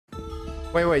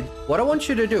Wait. What I want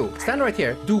you to do, stand right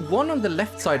here. Do one on the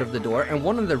left side of the door and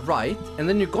one on the right. And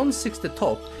then you're gonna 6 the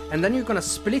top. And then you're gonna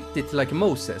split it like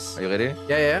Moses. Are you ready?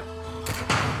 Yeah.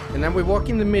 And then we walk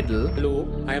in the middle. Hello,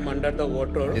 I am under the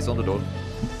water. He's on the door.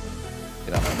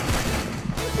 Get out.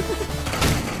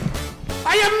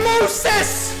 I am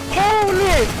Moses!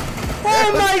 Holy!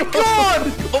 Oh my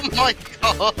god! Oh my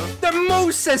god! The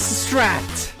Moses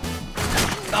strat!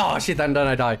 Oh shit, and then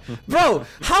I die. Bro,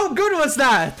 how good was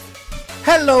that?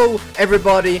 Hello,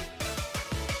 everybody.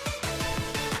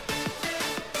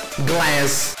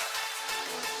 Glaz.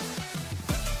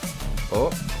 Oh,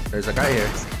 there's a guy here.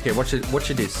 Okay, watch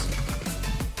this.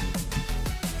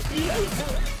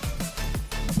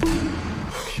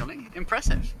 Actually,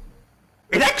 impressive.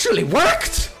 It actually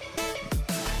worked!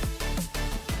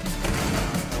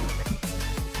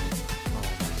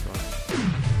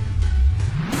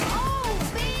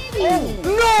 Oh,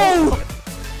 no!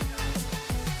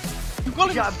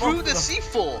 You got him through the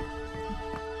C4!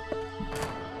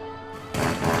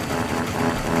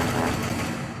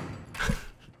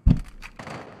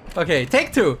 Okay,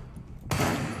 take 2.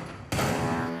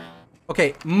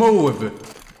 Okay, move.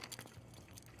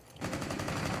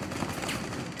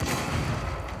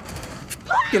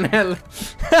 Fucking hell.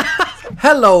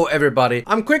 Hello everybody,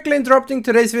 I'm quickly interrupting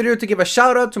today's video to give a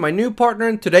shout out to my new partner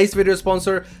and today's video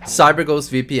sponsor, CyberGhost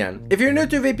VPN. If you're new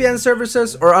to VPN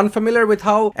services or unfamiliar with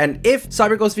how and if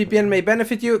CyberGhost VPN may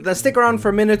benefit you, then stick around for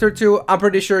a minute or two. I'm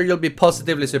pretty sure you'll be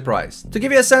positively surprised. To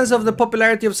give you a sense of the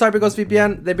popularity of CyberGhost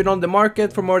VPN, they've been on the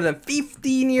market for more than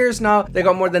 15 years now. They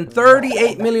got more than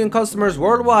 38 million customers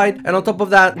worldwide, and on top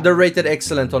of that, they're rated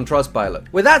excellent on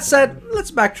Trustpilot. With that said, let's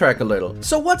backtrack a little.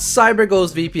 So what's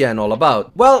CyberGhost VPN all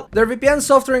about? Well, their VPN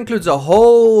software includes a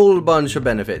whole bunch of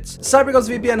benefits. CyberGhost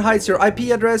VPN hides your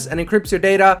IP address and encrypts your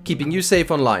data, keeping you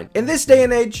safe online. In this day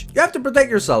and age, you have to protect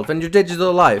yourself and your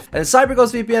digital life, and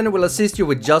CyberGhost VPN will assist you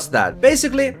with just that.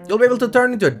 Basically, you'll be able to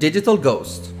turn into a digital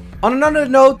ghost. On another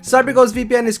note, CyberGhost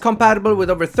VPN is compatible with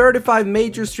over 35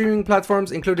 major streaming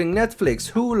platforms including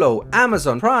Netflix, Hulu,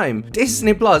 Amazon Prime,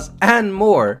 Disney Plus, and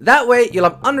more. That way, you'll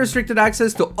have unrestricted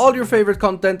access to all your favorite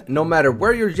content, no matter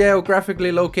where you're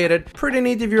geographically located. Pretty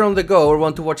neat if you're on the go or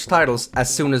want to watch titles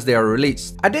as soon as they are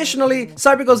released. Additionally,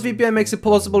 CyberGhost VPN makes it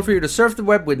possible for you to surf the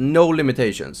web with no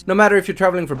limitations. No matter if you're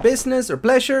traveling for business or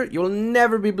pleasure, you'll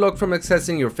never be blocked from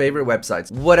accessing your favorite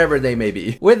websites, whatever they may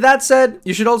be. With that said,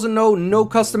 you should also know no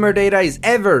customer data is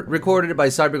ever recorded by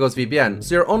CyberGhost VPN,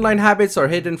 so your online habits are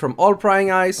hidden from all prying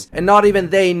eyes, and not even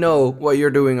they know what you're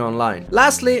doing online.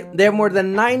 Lastly, they have more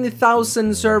than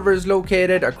 90,000 servers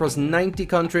located across 90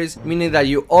 countries, meaning that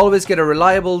you always get a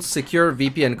reliable, secure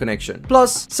VPN connection.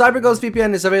 Plus, CyberGhost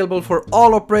VPN is available for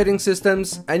all operating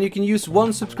systems, and you can use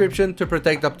one subscription to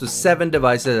protect up to 7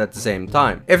 devices at the same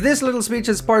time. If this little speech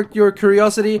has sparked your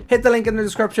curiosity, hit the link in the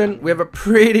description. We have a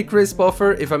pretty crisp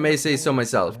offer, if I may say so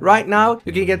myself. Right now,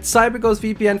 you can get CyberGhost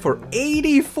VPN for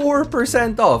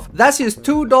 84% off. That's just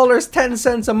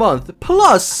 $2.10 a month.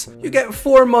 Plus, you get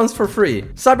 4 months for free.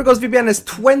 CyberGhost VPN has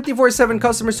 24/7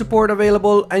 customer support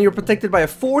available, and you're protected by a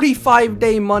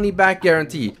 45-day money-back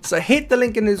guarantee. So hit the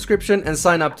link in the description and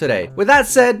sign up today. With that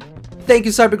said, thank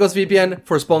you CyberGhost VPN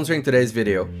for sponsoring today's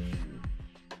video.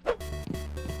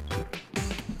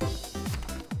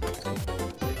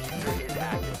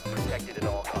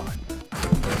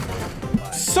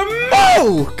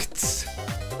 Smoked!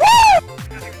 Woo!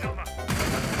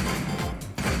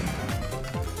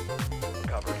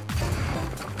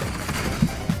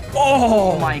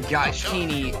 Oh my god,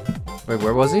 Keeney. Wait,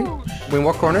 where was he? In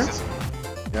what corner?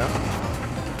 Yeah.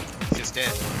 He's just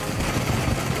dead.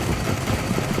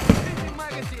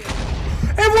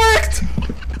 It worked!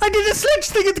 I did a sledge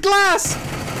thing at Glaz!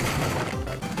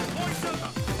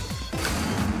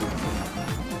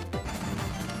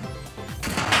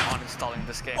 Uninstalling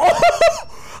this game. Oh,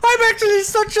 I'm actually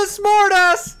such a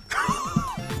smartass!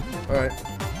 Alright.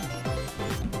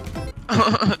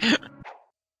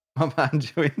 My man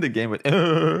joined the game with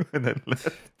and then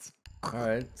left.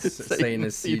 Alright, saying a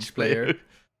siege player.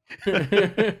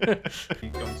 That's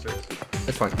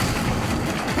fine.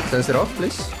 Sense it off,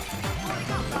 please.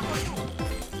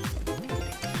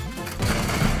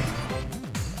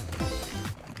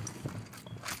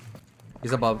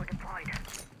 He's above.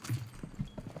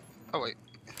 Oh wait.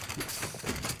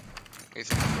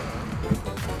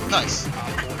 Nice.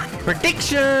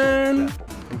 Prediction!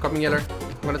 I'm coming, Yeller.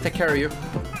 I'm gonna take care of you.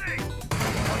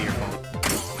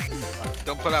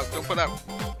 Don't pull out, don't pull out.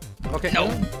 Okay, no.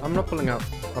 I'm not pulling out.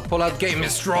 My pull-out game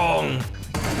is strong!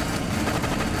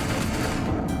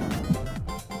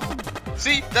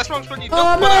 See? That's what I'm supposed to do. Oh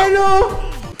Don't pull out.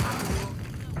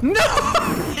 no! No!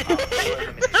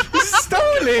 Stop!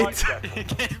 stole it!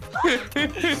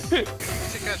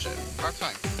 Easy catch it. Hard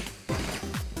time.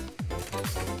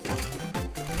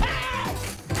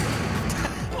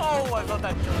 Oh, I thought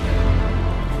that killed him.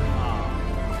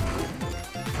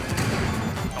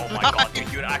 Oh my god,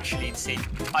 dude, you're actually insane.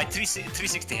 I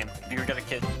 360 him. You're gonna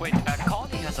kill. Wait,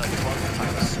 Connie has a 12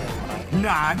 times.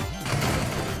 Nah.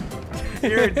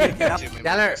 You're a dick.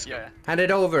 Galler, Yeah. hand it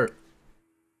over.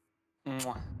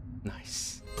 Mwah.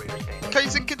 Nice.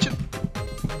 Kai's in kitchen.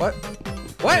 What?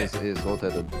 What? He's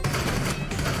hot-headed.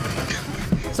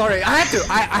 Sorry, I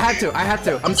had to.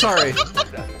 I'm sorry.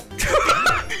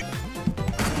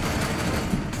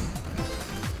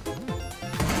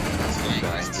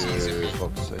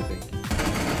 Box, I think.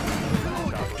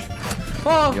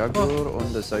 Oh, Jaguar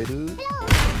on the side.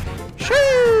 shoo!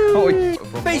 Oh,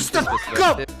 Face the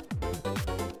cup!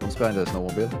 One's behind the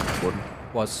snowmobile. Gordon.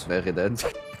 Was. Very dead.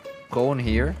 Drone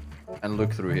here and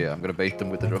look through here. I'm gonna bait them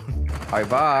with the drone. Hi,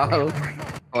 Val.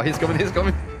 Oh, he's coming.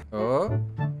 Oh.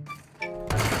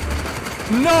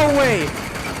 No way!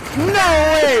 No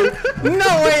way!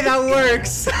 No way that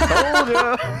works! Told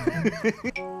ya.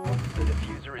 The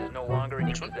diffuser is no longer in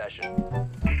your possession.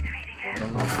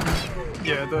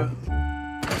 Yeah, the...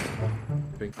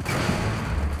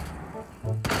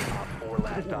 Four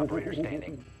last operator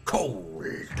standing. Cold.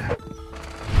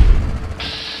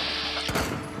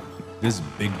 This is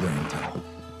big brain time.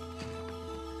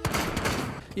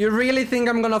 You really think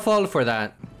I'm gonna fall for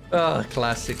that? Ugh,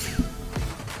 classic.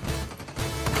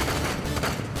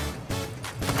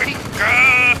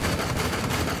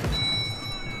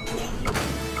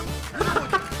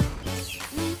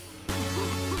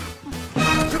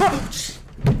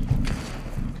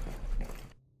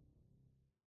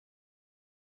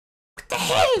 What the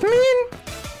hell, man?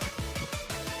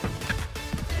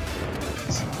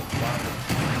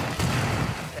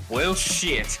 Well,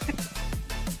 shit.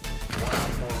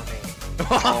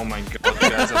 Oh my god,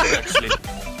 guys, that's actually...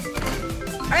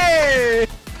 Hey!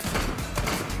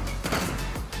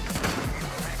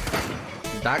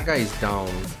 That guy's down.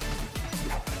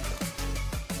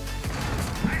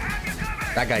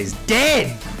 That guy's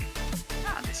dead!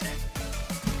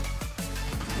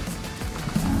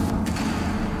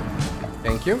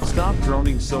 Thank you. Stop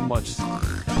droning so much.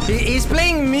 He's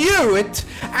playing mute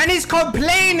and he's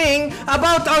complaining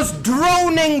about us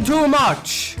droning too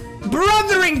much.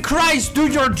 Brother in Christ, do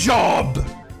your job.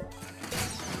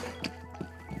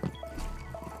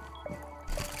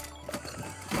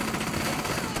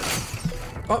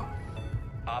 Oh.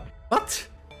 What?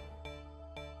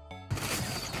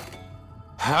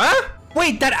 Huh?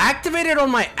 Wait, that activated on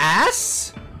my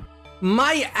ass?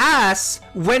 My ass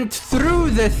went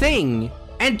through the thing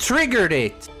and triggered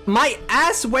it. My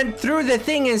ass went through the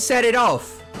thing and set it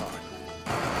off.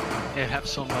 I have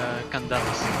some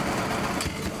candles.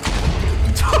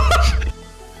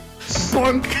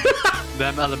 Bonk.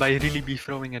 Damn, Alibi really be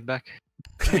throwing it back.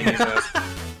 Keep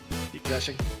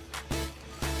flashing.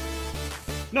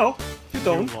 No, you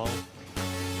don't. Wow.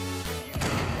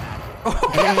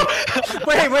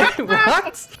 Wait,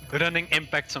 what? Running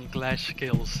impacts on Clash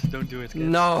kills. Don't do it, kids.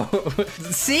 No.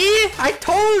 See? I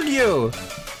told you.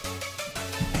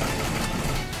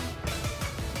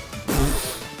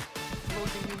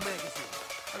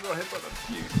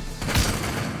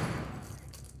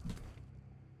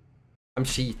 I'm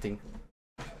cheating.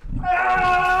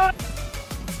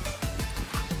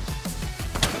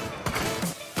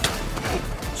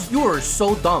 You are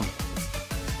so dumb.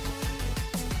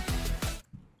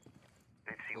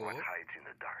 Let's see what hides in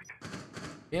the dark.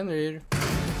 Fenrir.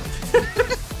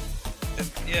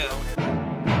 Yeah.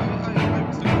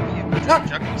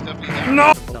 Jack was definitely there.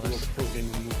 No!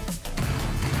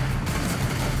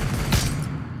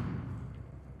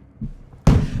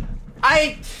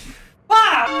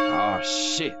 Oh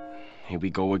shit. Here we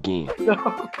go again.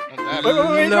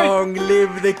 Long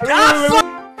live the castle!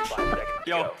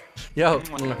 Yo. Yo.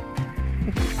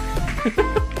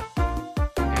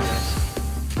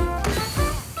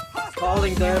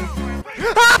 Calling them.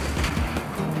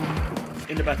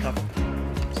 In the bathtub.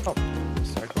 Stop.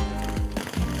 Start.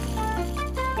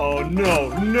 Oh no,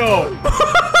 no!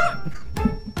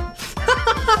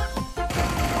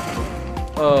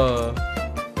 Oh!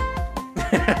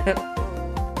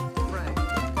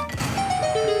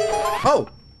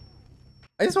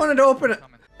 I just wanted to open it.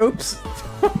 Oops.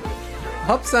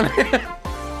 Hops on it.